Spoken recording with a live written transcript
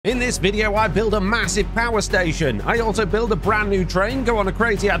In this video, I build a massive power station. I also build a brand new train, go on a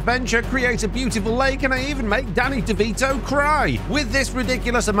crazy adventure, create a beautiful lake, and I even make Danny DeVito cry. With this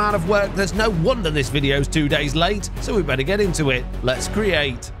ridiculous amount of work, there's no wonder this video's 2 days late, so we better get into it. Let's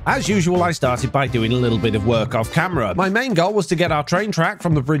create. As usual, I started by doing a little bit of work off camera. My main goal was to get our train track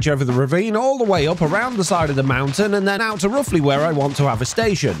from the bridge over the ravine all the way up around the side of the mountain and then out to roughly where I want to have a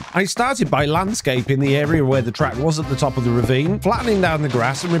station. I started by landscaping the area where the track was at the top of the ravine, flattening down the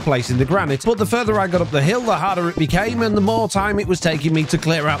grass and replacing the granite, but the further I got up the hill, the harder it became and the more time it was taking me to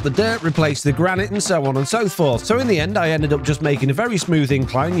clear out the dirt, replace the granite and so on and so forth. So in the end, I ended up just making a very smooth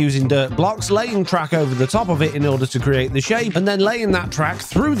incline using dirt blocks, laying track over the top of it in order to create the shape, and then laying that track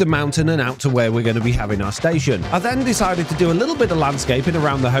through the mountain and out to where we're going to be having our station. I then decided to do a little bit of landscaping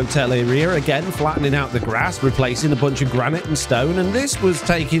around the hotel area, again flattening out the grass, replacing a bunch of granite and stone, and this was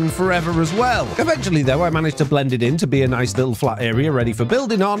taking forever as well. Eventually though, I managed to blend it in to be a nice little flat area ready for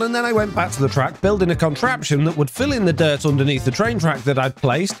building on, and then I went back to the track, building a contraption that would fill in the dirt underneath the train track that I'd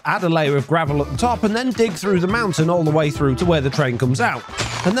placed, add a layer of gravel at the top, and then dig through the mountain all the way through to where the train comes out.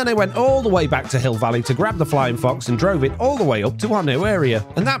 And then I went all the way back to Hill Valley to grab the Flying Fox and drove it all the way up to our new area.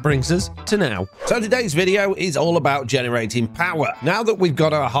 And that brings us to now. So today's video is all about generating power. Now that we've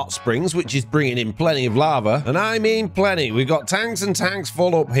got our hot springs, which is bringing in plenty of lava, and I mean plenty, we've got tanks and tanks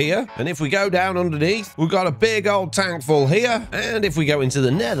full up here, and if we go down underneath, we've got a big old tank full here, and if we go into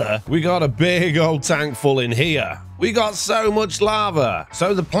the nether, we got a big old tank full in here. We got so much lava.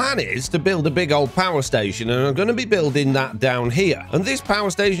 So the plan is to build a big old power station, and I'm going to be building that down here. And this power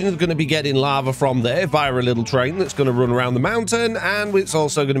station is going to be getting lava from there via a little train that's going to run around the mountain, and it's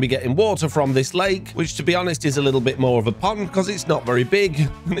also going to be getting water from this lake, which to be honest is a little bit more of a pond because it's not very big,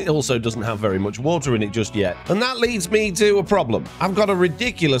 and it also doesn't have very much water in it just yet. And that leads me to a problem. I've got a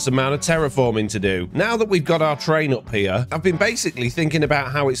ridiculous amount of terraforming to do. Now that we've got our train up here, I've been basically thinking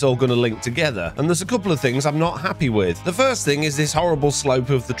about how it's all going to link together, and there's a couple of things I'm not happy with. The first thing is this horrible slope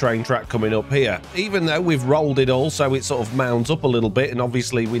of the train track coming up here. Even though we've rolled it all so it sort of mounds up a little bit, and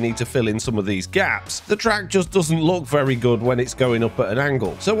obviously we need to fill in some of these gaps, the track just doesn't look very good when it's going up at an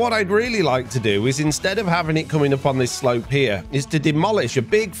angle. So what I'd really like to do is, instead of having it coming up on this slope here, is to demolish a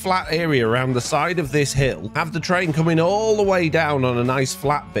big flat area around the side of this hill, have the train coming all the way down on a nice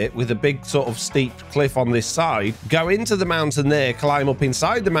flat bit with a big sort of steep cliff on this side, go into the mountain there, climb up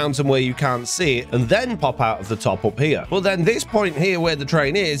inside the mountain where you can't see it, and then pop out of the top up here. But then this point here where the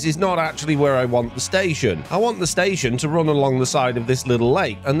train is not actually where I want the station. I want the station to run along the side of this little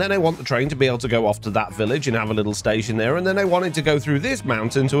lake, and then I want the train to be able to go off to that village and have a little station there, and then I want it to go through this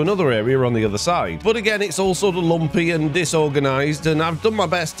mountain to another area on the other side. But again, it's all sort of lumpy and disorganized, and I've done my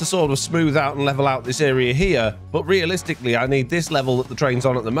best to sort of smooth out and level out this area here, but realistically I need this level that the train's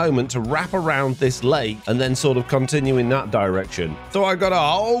on at the moment to wrap around this lake and then sort of continue in that direction. So I've got a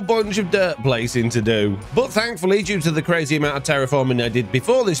whole bunch of dirt placing to do, but thankfully, due to the crazy amount of terraforming I did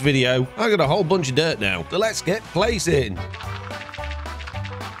before this video, I got a whole bunch of dirt now. So let's get placing.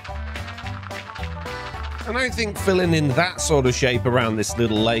 And I think filling in that sort of shape around this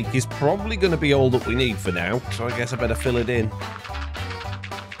little lake is probably going to be all that we need for now. So I guess I better fill it in.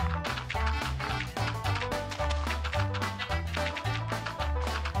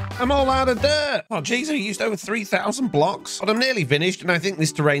 I'm all out of dirt. Oh, geez, I used over 3,000 blocks. But I'm nearly finished, and I think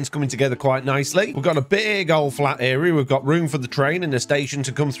this terrain's coming together quite nicely. We've got a big old flat area. We've got room for the train and a station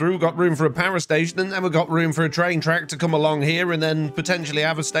to come through. We've got room for a power station, and then we've got room for a train track to come along here and then potentially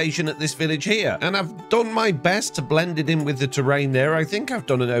have a station at this village here. And I've done my best to blend it in with the terrain there. I think I've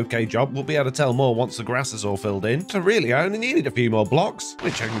done an okay job. We'll be able to tell more once the grass is all filled in. So really, I only needed a few more blocks,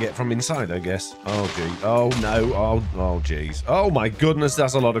 which I can get from inside, I guess. Oh, gee. Oh, no. Oh, geez. Oh, my goodness,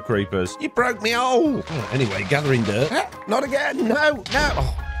 that's a lot of creepers. You broke me hole. Oh, anyway, gathering dirt. Not again. No.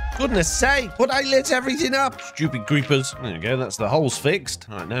 Oh, goodness sake. But I lit everything up. Stupid creepers. There we go. That's the holes fixed.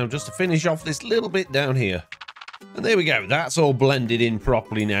 All right, now just to finish off this little bit down here. And there we go, that's all blended in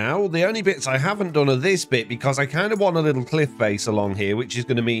properly now. The only bits I haven't done are this bit, because I kind of want a little cliff face along here, which is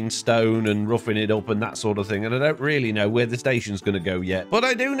going to mean stone and roughing it up and that sort of thing, and I don't really know where the station's going to go yet. But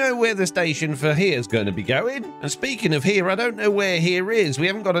I do know where the station for here is going to be going. And speaking of here, I don't know where here is. We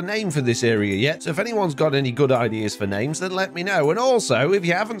haven't got a name for this area yet, so if anyone's got any good ideas for names, then let me know. And also, if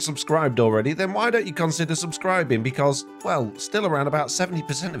you haven't subscribed already, then why don't you consider subscribing, because, well, still around about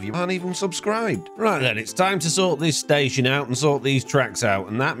 70% of you aren't even subscribed. Right then, it's time to sort this station out and sort these tracks out,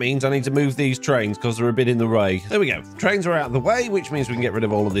 and that means I need to move these trains because they're a bit in the way. There we go. The trains are out of the way, which means we can get rid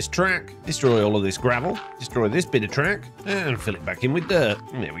of all of this track, destroy all of this gravel, destroy this bit of track, and fill it back in with dirt.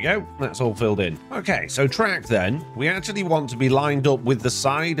 And there we go. That's all filled in. Okay, so track then. We actually want to be lined up with the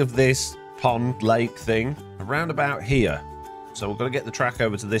side of this pond lake thing around about here. So we've got to get the track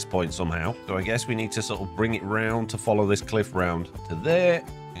over to this point somehow. So I guess we need to sort of bring it round to follow this cliff round to there.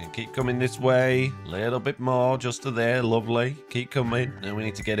 And keep coming this way. A little bit more, just to there. Lovely. Keep coming. Now we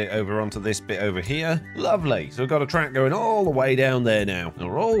need to get it over onto this bit over here. Lovely. So we've got a track going all the way down there now. And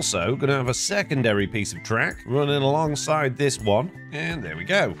we're also going to have a secondary piece of track running alongside this one. And there we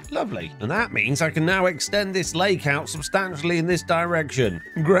go. Lovely. And that means I can now extend this lake out substantially in this direction.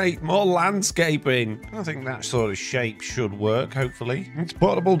 Great. More landscaping. I think that sort of shape should work, hopefully. It's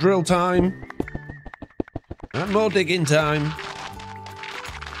portable drill time. And more digging time.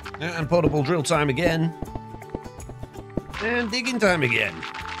 And portable drill time again. And digging time again.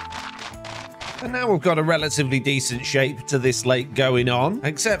 And now we've got a relatively decent shape to this lake going on,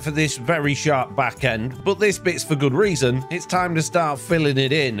 except for this very sharp back end, but this bit's for good reason. It's time to start filling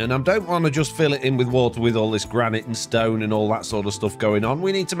it in, and I don't want to just fill it in with water with all this granite and stone and all that sort of stuff going on.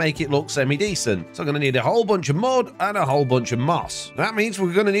 We need to make it look semi-decent. So I'm going to need a whole bunch of mud and a whole bunch of moss. That means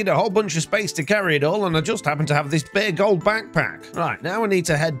we're going to need a whole bunch of space to carry it all, and I just happen to have this big old backpack. Right, now I need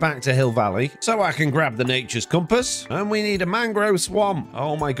to head back to Hill Valley so I can grab the nature's compass, and we need a mangrove swamp.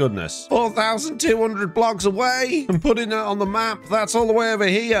 Oh my goodness. 4,200 blocks away, and putting it on the map. That's all the way over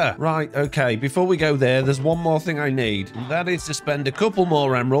here. Right, okay, before we go there, there's one more thing I need, and that is to spend a couple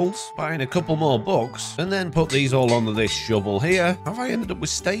more emeralds, buying a couple more books, and then put these all onto this shovel here. Have I ended up with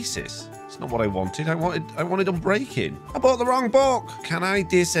stasis? It's not what I wanted. I wanted unbreaking. I bought the wrong book. Can I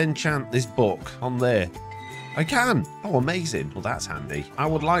disenchant this book on there? I can. Oh, amazing. Well, that's handy. I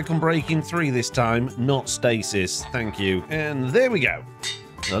would like Unbreaking 3 this time, not stasis. Thank you. And there we go.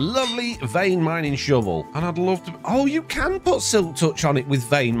 A lovely vein mining shovel. And I'd love to... Oh, you can put Silk Touch on it with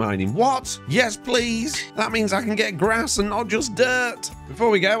vein mining. What? Yes, please. That means I can get grass and not just dirt.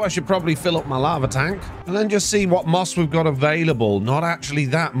 Before we go, I should probably fill up my lava tank and then just see what moss we've got available. Not actually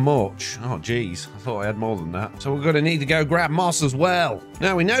that much. Oh, geez. I thought I had more than that. So we're going to need to go grab moss as well.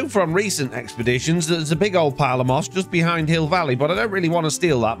 Now, we know from recent expeditions that there's a big old pile of moss just behind Hill Valley, but I don't really want to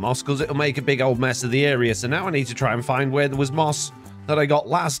steal that moss because it'll make a big old mess of the area. So now I need to try and find where there was moss that I got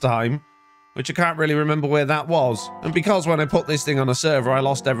last time, which I can't really remember where that was. And because when I put this thing on a server, I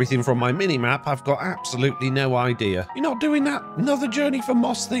lost everything from my mini-map, I've got absolutely no idea. You're not doing that another journey for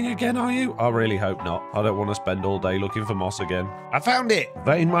moss thing again, are you? I really hope not. I don't want to spend all day looking for moss again. I found it!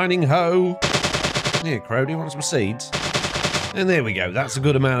 Vein mining hoe! Here, Crow, do you want some seeds? And there we go. That's a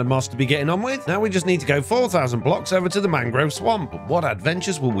good amount of moss to be getting on with. Now we just need to go 4,000 blocks over to the mangrove swamp. But what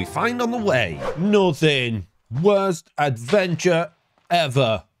adventures will we find on the way? Nothing. Worst adventure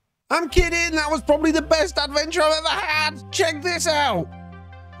ever. I'm kidding, that was probably the best adventure I've ever had. Check this out.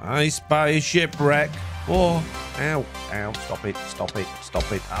 I spy a shipwreck. Oh, ow, ow, stop it, stop it,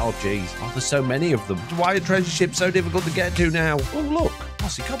 stop it. Oh, jeez. Oh, there's so many of them. Why are treasure ships so difficult to get to now? Oh, look,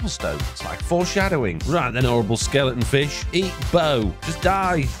 mossy cobblestone. It's like foreshadowing. Right then, horrible skeleton fish. Eat bow. Just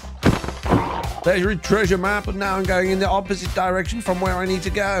die. There's your treasure map, and now I'm going in the opposite direction from where I need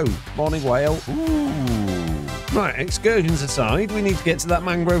to go. Morning whale. Ooh. Right, excursions aside, we need to get to that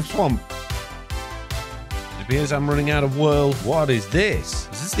mangrove swamp. It appears I'm running out of world. What is this?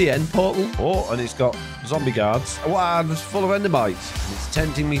 Is this the end portal? Oh, and it's got zombie guards. Wow, it's full of endermites. And it's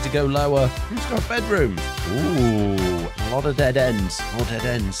tempting me to go lower. It's got bedrooms. Ooh, a lot of dead ends. More dead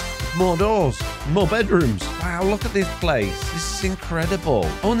ends. More doors. More bedrooms. Wow, look at this place. This is incredible.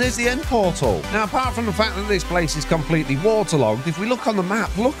 Oh, and there's the end portal. Now, apart from the fact that this place is completely waterlogged, if we look on the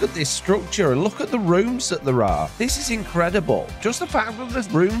map, look at this structure and look at the rooms that there are. This is incredible. Just the fact that there's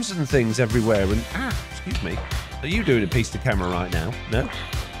rooms and things everywhere. And, excuse me. Are you doing a piece to camera right now? No?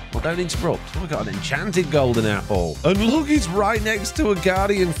 Well, don't interrupt. Oh, we got an enchanted golden apple. And look, it's right next to a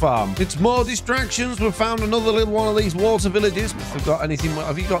guardian farm. It's more distractions. We've found another little one of these water villages. If we've got anything,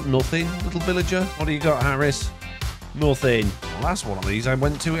 have you got nothing, little villager? What do you got, Harris? Nothing. The last one of these I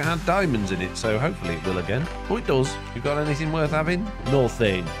went to, it had diamonds in it, so hopefully it will again. Oh, it does. You got anything worth having?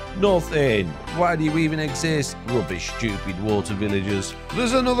 Nothing. Nothing. Why do you even exist? Rubbish, stupid water villagers.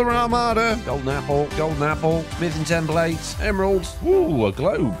 There's another armada. Golden apple, smithing templates, emeralds. Ooh, a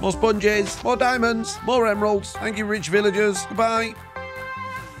globe. More sponges, more diamonds, more emeralds. Thank you, rich villagers. Goodbye.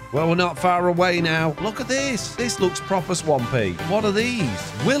 Well, we're not far away now. Look at this. This looks proper swampy. What are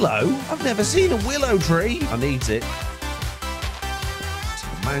these? Willow? I've never seen a willow tree. I need it.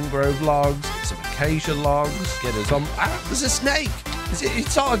 Some mangrove logs, some acacia logs. Get us on. Ah, there's a snake.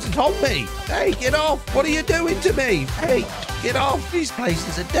 It's on me. Hey, get off. What are you doing to me? Hey, get off. These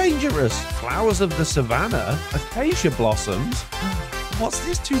places are dangerous. Flowers of the savannah. Acacia blossoms. What's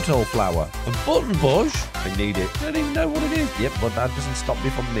this two-tall flower? A button bush? I need it. I don't even know what it is. Yep, but that doesn't stop me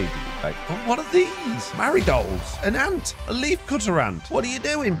from needing it. Right. But what are these? Marigolds. An ant. A leaf cutter ant. What are you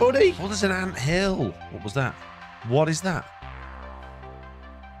doing, buddy? Oh, there's an ant hill. What was that? What is that?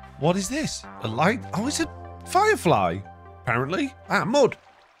 What is this? A light? Oh, it's a firefly, apparently. Ah, mud.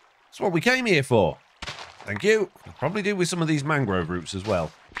 That's what we came here for. Thank you. I'll probably do with some of these mangrove roots as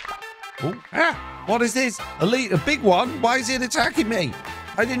well. Oh, ah, what is this? A big one? Why is it attacking me?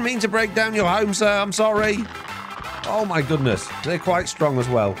 I didn't mean to break down your home, sir. I'm sorry. Oh my goodness. They're quite strong as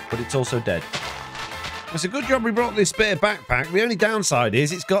well, but it's also dead. It's a good job we brought this spare backpack. The only downside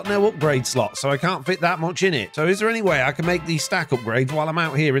is it's got no upgrade slot, so I can't fit that much in it. So is there any way I can make these stack upgrades while I'm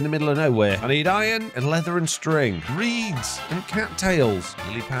out here in the middle of nowhere? I need iron and leather and string, reeds and cattails,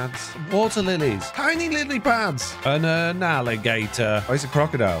 lily pads, water lilies, tiny lily pads, and an alligator. Oh, it's a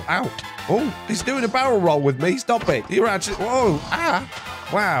crocodile. Ow. Oh, he's doing a barrel roll with me. Stop it. You're actually... Whoa. Ah.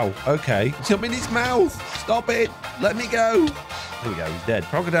 Wow. Okay. I'm in his mouth. Stop it. Let me go. There we go, he's dead.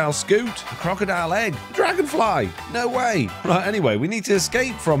 Crocodile scoot, a crocodile egg, a dragonfly. No way. Right, anyway, we need to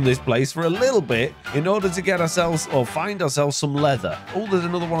escape from this place for a little bit in order to get ourselves or find ourselves some leather. Oh, there's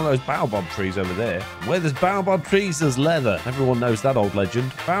another one of those baobab trees over there. Where there's baobab trees, there's leather. Everyone knows that old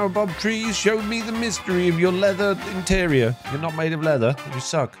legend. Baobab trees showed me the mystery of your leather interior. You're not made of leather. You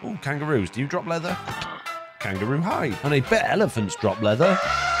suck. Oh, kangaroos. Do you drop leather? Kangaroo hide. And I bet elephants drop leather.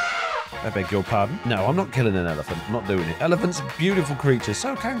 I beg your pardon. No, I'm not killing an elephant. I'm not doing it. Elephants are beautiful creatures.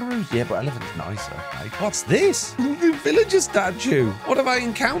 So kangaroos. Yeah, but elephants nicer. Hey, what's this? The villager statue. What have I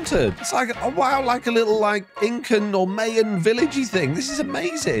encountered? It's like, oh wow, like a little like Incan or Mayan villagey thing. This is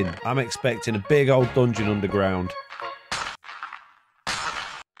amazing. I'm expecting a big old dungeon underground.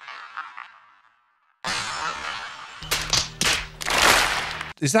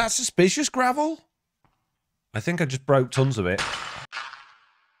 Is that suspicious gravel? I think I just broke tons of it.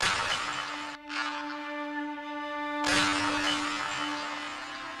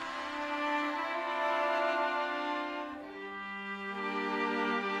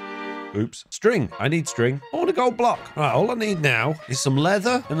 Oops. String. I need string. I want a gold block. Right, all I need now is some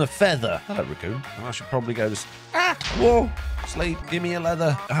leather and a feather. Hello, raccoon. I should probably go to... Ah! Whoa! Sleep. Give me a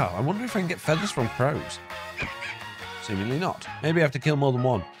leather. Oh, I wonder if I can get feathers from crows. Seemingly not. Maybe I have to kill more than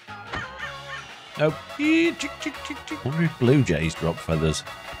one. Nope. I wonder if blue jays drop feathers.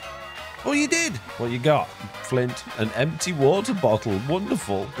 Oh, you did. What you got? Flint, an empty water bottle.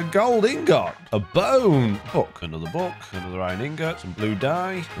 Wonderful. A gold ingot. A bone. Book. Another book. Another iron ingot. Some blue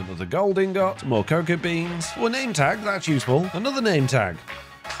dye. Another gold ingot. Some more cocoa beans. Oh, a name tag. That's useful. Another name tag.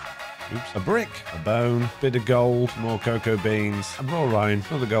 Oops. A brick, a bone, bit of gold, more cocoa beans, and more iron,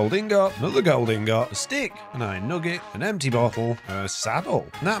 another gold ingot, a stick, an iron nugget, an empty bottle, a saddle.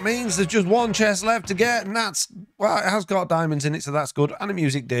 And that means there's just one chest left to get, and that's, well, it has got diamonds in it, so that's good, and a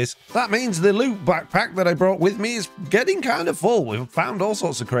music disc. That means the loot backpack that I brought with me is getting kind of full. We've found all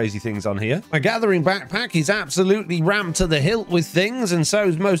sorts of crazy things on here. My gathering backpack is absolutely rammed to the hilt with things, and so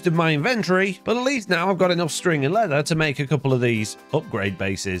is most of my inventory, but at least now I've got enough string and leather to make a couple of these upgrade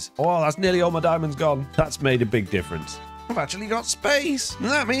bases. Oh, that's nearly all my diamonds gone. That's made a big difference. I've actually got space. And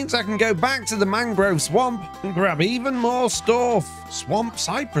that means I can go back to the mangrove swamp and grab even more stuff. Swamp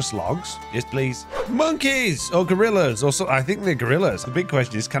cypress logs? Yes, please. Monkeys or gorillas or so. I think they're gorillas. The big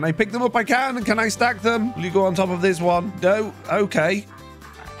question is, can I pick them up? I can. And can I stack them? Will you go on top of this one? No? Okay.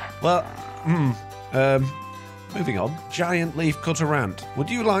 Well, moving on. Giant leaf cutter ant.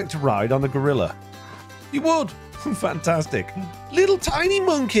 Would you like to ride on a gorilla? You would. Fantastic. Little tiny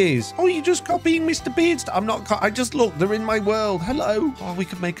monkeys. Oh, you're just copying Mr. Beard's. I'm not. I just look. They're in my world. Hello. Oh, we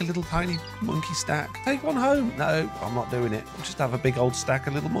could make a little tiny monkey stack. Take one home. No, I'm not doing it. We'll just have a big old stack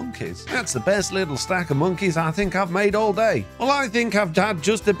of little monkeys. That's the best little stack of monkeys I think I've made all day. Well, I think I've had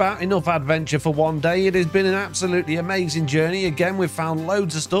just about enough adventure for one day. It has been an absolutely amazing journey. Again, we've found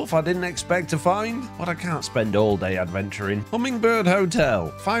loads of stuff I didn't expect to find, but I can't spend all day adventuring. Hummingbird Hotel,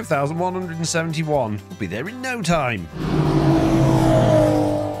 5,171. We'll be there in no time.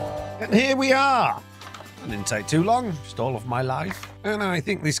 And here we are. It didn't take too long, just all of my life. And I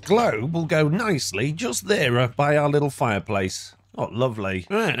think this globe will go nicely just there by our little fireplace. Oh, lovely.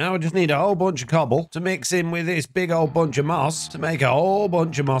 Right, now I just need a whole bunch of cobble to mix in with this big old bunch of moss to make a whole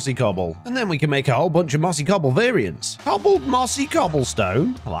bunch of mossy cobble. And then we can make a whole bunch of mossy cobble variants. Cobbled mossy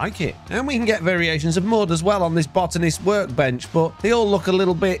cobblestone. I like it. And we can get variations of mud as well on this botanist workbench, but they all look a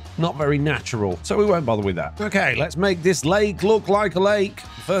little bit not very natural, so we won't bother with that. Okay, let's make this lake look like a lake.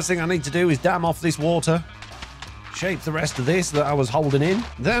 The first thing I need to do is dam off this water. Shape the rest of this that I was holding in.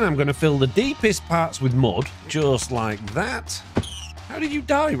 Then I'm going to fill the deepest parts with mud, just like that. How did you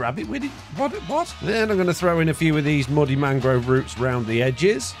die, rabbit? What? Then I'm going to throw in a few of these muddy mangrove roots around the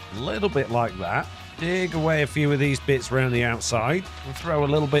edges. A little bit like that. Dig away a few of these bits around the outside. And throw a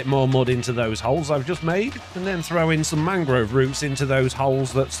little bit more mud into those holes I've just made. And then throw in some mangrove roots into those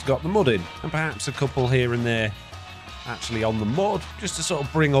holes that's got the mud in. And perhaps a couple here and there. actually on the mud, just to sort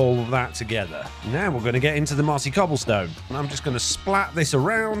of bring all of that together. Now we're going to get into the mossy cobblestone. And I'm just going to splat this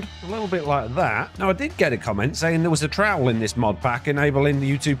around a little bit like that. Now, I did get a comment saying there was a trowel in this mod pack enabling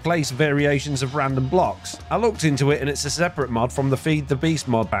you to place variations of random blocks. I looked into it and it's a separate mod from the Feed the Beast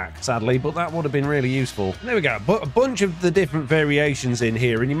mod pack, sadly, but that would have been really useful. There we go. But a bunch of the different variations in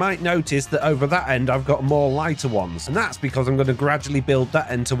here, and you might notice that over that end I've got more lighter ones, and that's because I'm going to gradually build that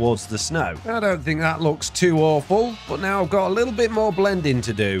end towards the snow. I don't think that looks too awful, but now I've got a little bit more blending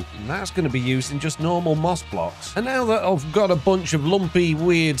to do, and that's going to be using just normal moss blocks. And now that I've got a bunch of lumpy,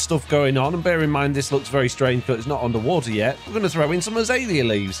 weird stuff going on, and bear in mind this looks very strange because it's not underwater yet, we're going to throw in some azalea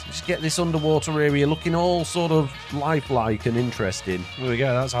leaves. Just get this underwater area looking all sort of lifelike and interesting. There we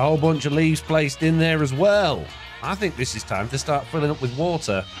go, that's a whole bunch of leaves placed in there as well. I think this is time to start filling up with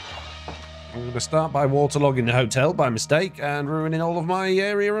water. I'm going to start by waterlogging the hotel by mistake and ruining all of my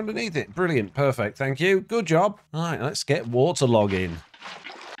area underneath it. Brilliant. Perfect. Thank you. Good job. All right, let's get waterlogging.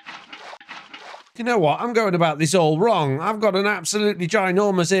 You know what? I'm going about this all wrong. I've got an absolutely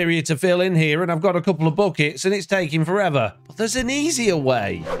ginormous area to fill in here, and I've got a couple of buckets, and it's taking forever. But there's an easier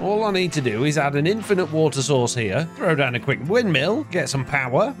way. All I need to do is add an infinite water source here, throw down a quick windmill, get some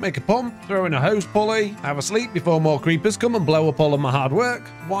power, make a pump, throw in a hose pulley, have a sleep before more creepers come and blow up all of my hard work,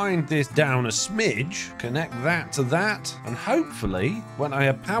 wind this down a smidge, connect that to that, and hopefully, when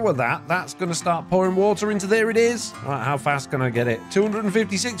I power that, that's going to start pouring water into there it is. All right, how fast can I get it?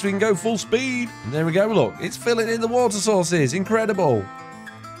 256, we can go full speed. And there we go, look, it's filling in the water sources. Incredible.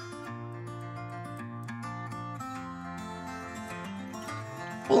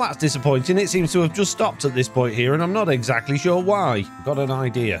 Well, that's disappointing. It seems to have just stopped at this point here, and I'm not exactly sure why. Got an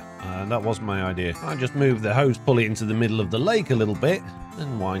idea. That wasn't my idea. I just moved the hose pulley into the middle of the lake a little bit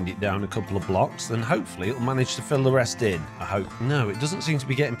and wind it down a couple of blocks, then hopefully it'll manage to fill the rest in. I hope. No, it doesn't seem to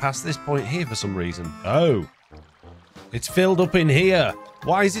be getting past this point here for some reason. Oh. It's filled up in here.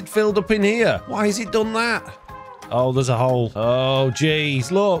 Why is it filled up in here? Why has it done that? Oh, there's a hole. Oh,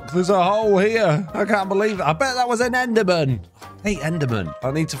 jeez. Look, there's a hole here. I can't believe it. I bet that was an Enderman. Hey, Enderman.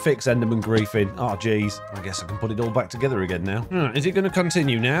 I need to fix Enderman griefing. Oh, jeez. I guess I can put it all back together again now. Is it going to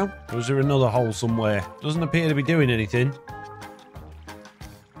continue now? Or is there another hole somewhere? Doesn't appear to be doing anything.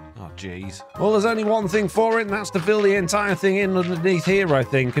 Jeez. Well, there's only one thing for it, and that's to fill the entire thing in underneath here, I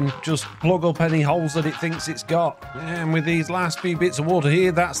think, and just plug up any holes that it thinks it's got. And with these last few bits of water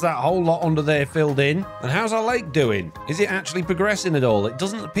here, that's that whole lot under there filled in. And how's our lake doing? Is it actually progressing at all? It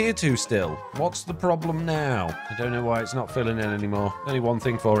doesn't appear to still. What's the problem now? I don't know why it's not filling in anymore. Only one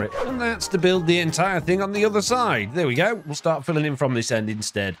thing for it. And that's to build the entire thing on the other side. There we go. We'll start filling in from this end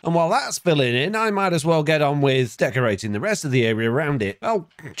instead. And while that's filling in, I might as well get on with decorating the rest of the area around it. Oh,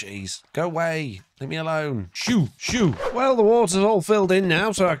 jeez. Go away. Leave me alone. Shoo, shoo. Well, the water's all filled in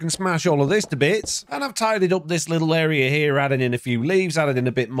now, so I can smash all of this to bits. And I've tidied up this little area here, adding in a few leaves, added in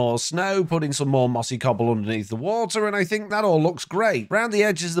a bit more snow, putting some more mossy cobble underneath the water, and I think that all looks great. Around the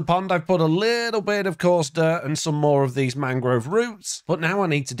edges of the pond, I've put a little bit of coarse dirt and some more of these mangrove roots, but now I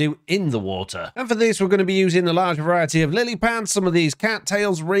need to do in the water. And for this, we're going to be using a large variety of lily pads, some of these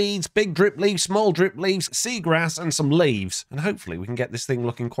cattails, reeds, big drip leaves, small drip leaves, seagrass, and some leaves. And hopefully we can get this thing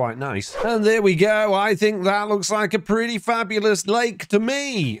looking quite nice. And there we go. I think that looks like a pretty fabulous lake to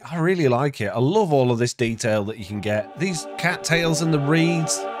me. I really like it. I love all of this detail that you can get. These cattails and the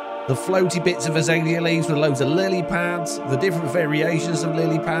reeds, the floaty bits of azalea leaves with loads of lily pads, the different variations of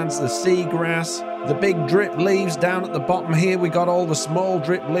lily pads, the seagrass, the big drip leaves down at the bottom here. We got all the small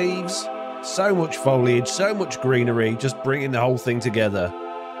drip leaves. So much foliage, so much greenery, just bringing the whole thing together.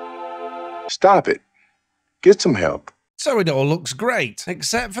 Stop it. Get some help. So it all looks great,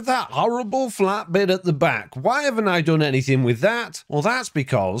 except for that horrible flat bit at the back. Why haven't I done anything with that? Well, that's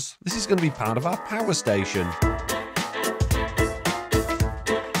because this is going to be part of our power station.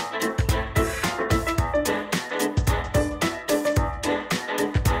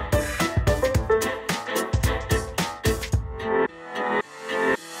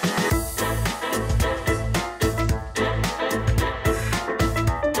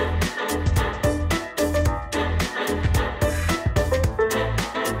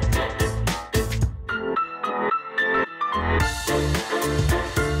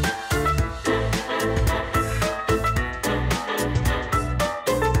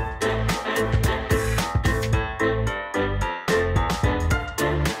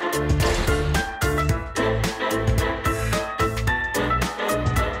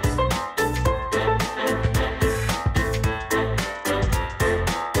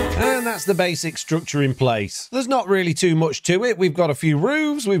 That's the basic structure in place. There's not really too much to it. We've got a few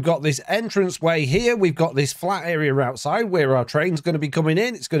roofs, we've got this entranceway here, we've got this flat area outside where our train's going to be coming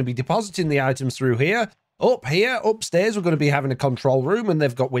in. It's going to be depositing the items through here. Up here, upstairs, we're going to be having a control room, and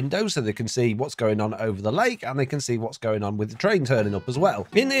they've got windows so they can see what's going on over the lake, and they can see what's going on with the train turning up as well.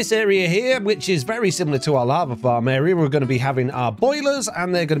 In this area here, which is very similar to our lava farm area, we're going to be having our boilers,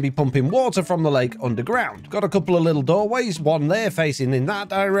 and they're going to be pumping water from the lake underground. Got a couple of little doorways, one there facing in that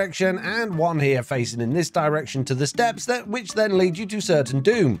direction, and one here facing in this direction to the steps, which then lead you to certain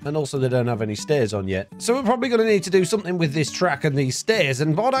doom. And also they don't have any stairs on yet. So we're probably going to need to do something with this track and these stairs,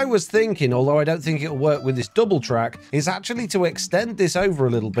 and what I was thinking, although I don't think it'll work with this double track, is actually to extend this over a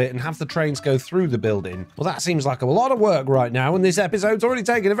little bit and have the trains go through the building. Well, that seems like a lot of work right now, and this episode's already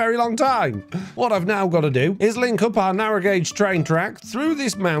taken a very long time. What I've now got to do is link up our narrow gauge train track through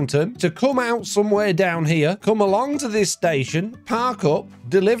this mountain to come out somewhere down here, come along to this station, park up,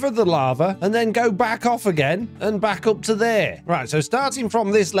 deliver the lava, and then go back off again and back up to there. Right, so starting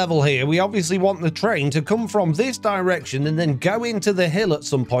from this level here, we obviously want the train to come from this direction and then go into the hill at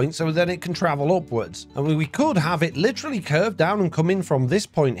some point so then it can travel upwards. I mean, we could have it literally curve down and come in from this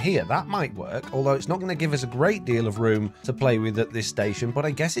point here. That might work, although it's not going to give us a great deal of room to play with at this station, but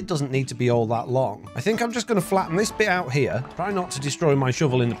I guess it doesn't need to be all that long. I think I'm just going to flatten this bit out here, try not to destroy my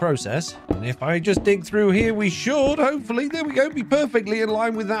shovel in the process, and if I just dig through here, we should, hopefully, there we go, be perfectly in line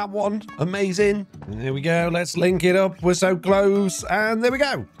with that one. Amazing. And there we go. Let's link it up. We're so close. And there we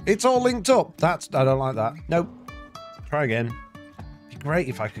go. It's all linked up. I don't like that. Nope. Try again. It'd be great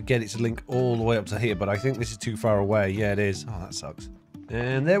if I could get it to link all the way up to here, but I think this is too far away. Yeah, it is. Oh, that sucks.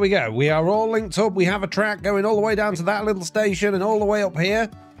 And there we go. We are all linked up. We have a track going all the way down to that little station and all the way up here.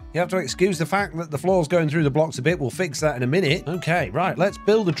 You have to excuse the fact that the floor's going through the blocks a bit. We'll fix that in a minute. Okay, right, let's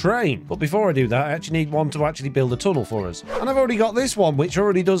build a train. But before I do that, I actually need one to actually build a tunnel for us. And I've already got this one, which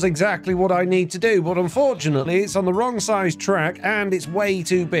already does exactly what I need to do. But unfortunately, it's on the wrong size track and it's way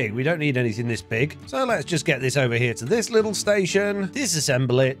too big. We don't need anything this big. So let's just get this over here to this little station,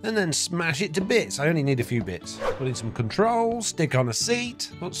 disassemble it, and then smash it to bits. I only need a few bits. Put in some controls, stick on a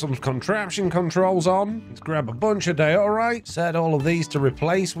seat, put some contraption controls on. Let's grab a bunch of diorite, set all of these to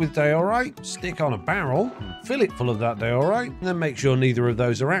replace with diorite, stick on a barrel, fill it full of that diorite, and then make sure neither of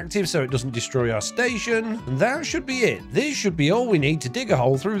those are active so it doesn't destroy our station. And that should be it. This should be all we need to dig a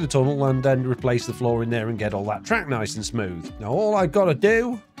hole through the tunnel and then replace the floor in there and get all that track nice and smooth. Now all I've got to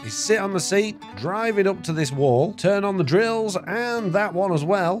do is sit on the seat, drive it up to this wall, turn on the drills and that one as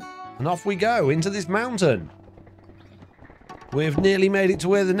well, and off we go into this mountain. We've nearly made it to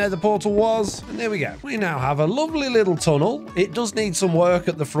where the nether portal was, and there we go. We now have a lovely little tunnel. It does need some work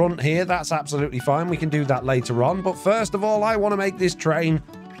at the front here. That's absolutely fine. We can do that later on. But first of all, I want to make this train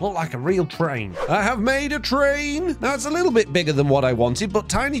look like a real train. I have made a train. Now, it's a little bit bigger than what I wanted, but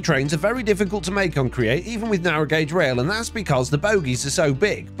tiny trains are very difficult to make on Create, even with narrow gauge rail, and that's because the bogies are so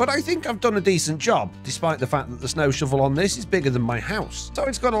big. But I think I've done a decent job, despite the fact that the snow shovel on this is bigger than my house. So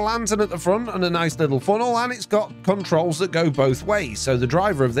it's got a lantern at the front and a nice little funnel, and it's got controls that go both ways. So the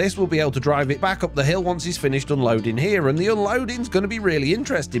driver of this will be able to drive it back up the hill once he's finished unloading here, and the unloading's going to be really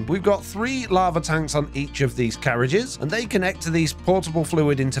interesting. We've got 3 lava tanks on each of these carriages, and they connect to these portable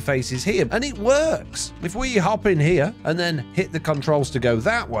fluid interfaces here, and it works. If we hop in here and then hit the controls to go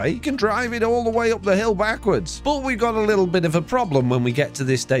that way, you can drive it all the way up the hill backwards. But we've got a little bit of a problem when we get to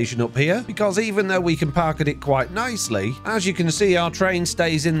this station up here, because even though we can park at it quite nicely, as you can see, our train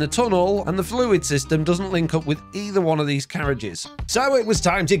stays in the tunnel and the fluid system doesn't link up with either one of these carriages. So it was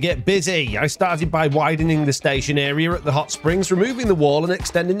time to get busy. I started by widening the station area at the hot springs, removing the wall and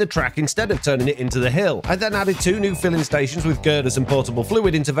extending the track instead of turning it into the hill. I then added 2 new filling stations with girders and portable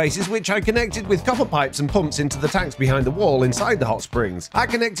fluid interfaces, which I connected with copper pipes and pumps into the tanks behind the wall inside the hot springs. I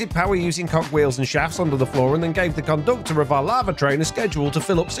connected power using cogwheels and shafts under the floor, and then gave the conductor of our lava train a schedule to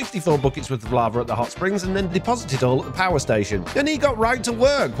fill up 64 buckets worth of lava at the hot springs and then deposit it all at the power station. And he got right to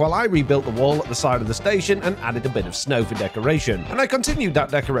work while I rebuilt the wall at the side of the station and added a bit of snow for decoration. And I continued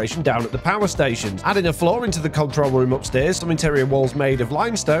that decoration down at the power stations, adding a floor into the control room upstairs, some interior walls made of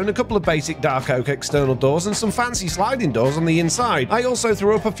limestone, a couple of basic dark oak external doors, and some fancy sliding doors on the inside. I also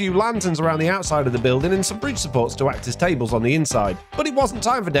threw up a few lanterns around the outside of the building and some bridge supports to act as tables on the inside. But it wasn't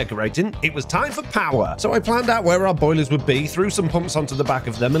time for decorating, it was time for power. So I planned out where our boilers would be, threw some pumps onto the back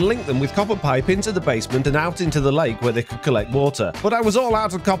of them and linked them with copper pipe into the basement and out into the lake where they could collect water. But I was all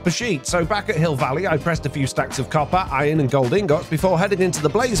out of copper sheet, so back at Hill Valley I pressed a few stacks of copper, iron and gold ingots before heading into the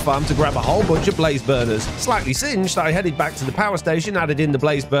blaze farm to grab a whole bunch of blaze burners. Slightly singed, I headed back to the power station, added in the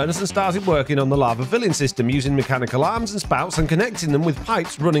blaze burners and started working on the lava filling system using mechanical arms and spouts and connecting them with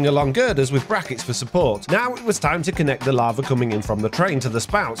pipes running along girders with brackets for support. Now it was time to connect the lava coming in from the train to the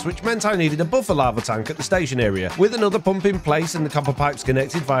spouts, which meant I needed a buffer lava tank at the station area. With another pump in place and the copper pipes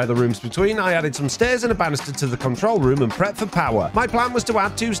connected via the rooms between, I added some stairs and a banister to the control room and prepped for power. My plan was to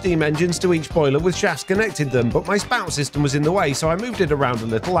add 2 steam engines to each boiler with shafts connected them, but my spout system was in the way, so I moved it around a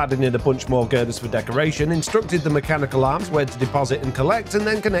little, adding in a bunch more girders for decoration, instructed the mechanical arms where to deposit and collect, and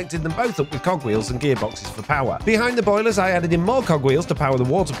then connected them both up with cogwheels and gearboxes for power. Behind the boilers, I added in more cogwheels to power the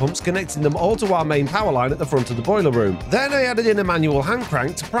water pumps, connecting them all to our main power line at the front of the boiler room. Then I added in a manual hand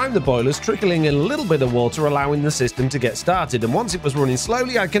crank to prime the boilers, trickling in a little bit of water, allowing the system to get started, and once it was running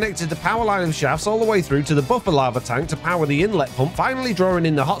slowly, I connected the power line of shafts all the way through to the buffer lava tank to power the inlet pump, finally drawing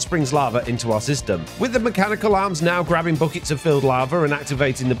in the hot springs lava into our system. With the mechanical arms now grabbing buckets of filled lava and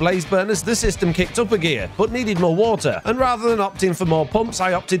activating the blaze burners, the system kicked up a gear, but needed more water, and rather than opting for more pumps,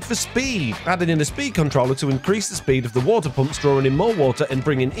 I opted for speed, adding in a speed controller to increase the speed of the water pumps, drawing in more water and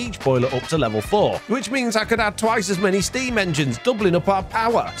bringing each boiler up to level 4, which means I could add twice as many steam engines, doubling up our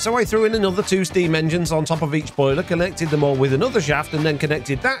power. So I threw in another 2 steam engines on top of each boiler, connected them all with another shaft, and then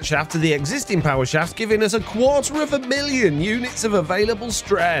connected that shaft to the existing power shafts, giving us 250,000 units of available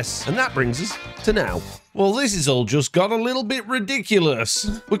stress. And that brings us to now. Well, this has all just got a little bit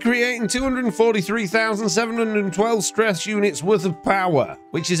ridiculous. We're creating 243,712 stress units worth of power,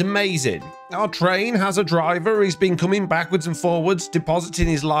 which is amazing. Our train has a driver. He's been coming backwards and forwards, depositing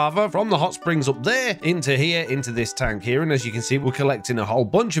his lava from the hot springs up there into here, into this tank here. And as you can see, we're collecting a whole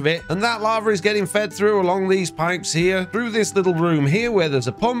bunch of it. And that lava is getting fed through along these pipes here, through this little room here where there's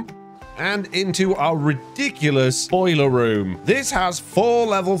a pump, and into our ridiculous boiler room. This has 4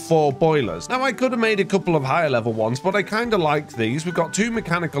 level 4 boilers. Now, I could have made a couple of higher level ones, but I kind of like these. We've got 2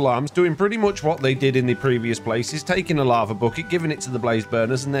 mechanical arms doing pretty much what they did in the previous places, taking a lava bucket, giving it to the blaze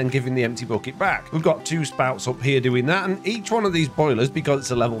burners, and then giving the empty bucket back. We've got 2 spouts up here doing that, and each one of these boilers, because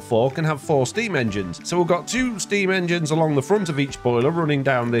it's a level 4, can have 4 steam engines. So we've got 2 steam engines along the front of each boiler running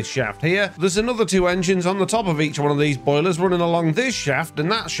down this shaft here. There's another 2 engines on the top of each one of these boilers running along this shaft,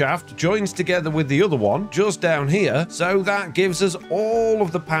 and that shaft joins together with the other one just down here, so that gives us all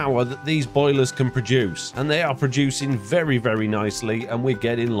of the power that these boilers can produce, and they are producing very, very nicely, and we're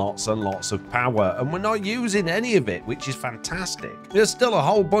getting lots and lots of power, and we're not using any of it, which is fantastic. There's still a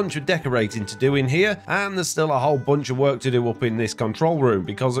whole bunch of decorating to do in here, and there's still a whole bunch of work to do up in this control room,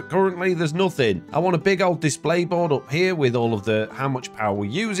 because currently there's nothing. I want a big old display board up here with all of the how much power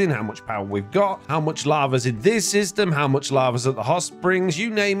we're using, how much power we've got, how much lava's in this system, how much lava's at the hot springs, you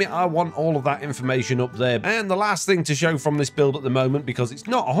name it. I want all of that information up there. And the last thing to show from this build at the moment, because it's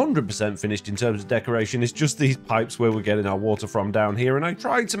not 100% finished in terms of decoration, is just these pipes where we're getting our water from down here, and I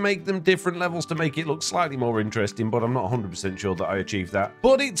tried to make them different levels to make it look slightly more interesting, but I'm not 100% sure that I achieved that.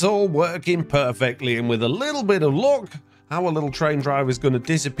 But it's all working perfectly, and with a little bit of luck, our little train driver is going to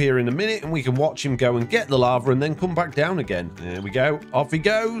disappear in a minute, and we can watch him go and get the lava and then come back down again. There we go. Off he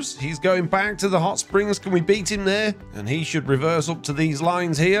goes. He's going back to the hot springs. Can we beat him there? And he should reverse up to these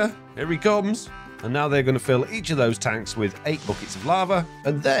lines here. Here he comes. And now they're going to fill each of those tanks with 8 buckets of lava,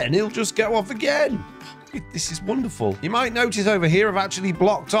 and then he'll just go off again. This is wonderful. You might notice over here I've actually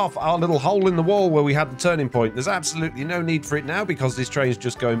blocked off our little hole in the wall where we had the turning point. There's absolutely no need for it now because this train's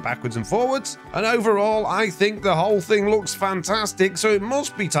just going backwards and forwards. And overall, I think the whole thing looks fantastic, so it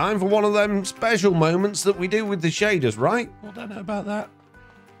must be time for one of them special moments that we do with the shaders, right? I don't know about that.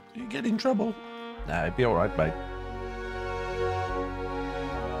 You get in trouble? Nah, it'd be all right, mate.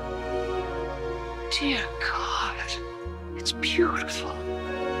 Dear God, it's beautiful.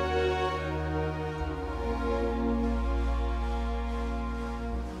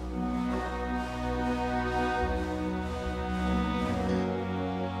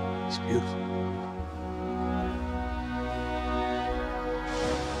 It's beautiful.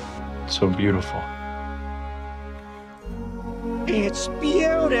 So beautiful. It's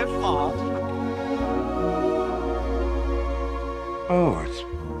beautiful. Oh, it's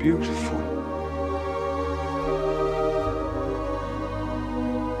beautiful.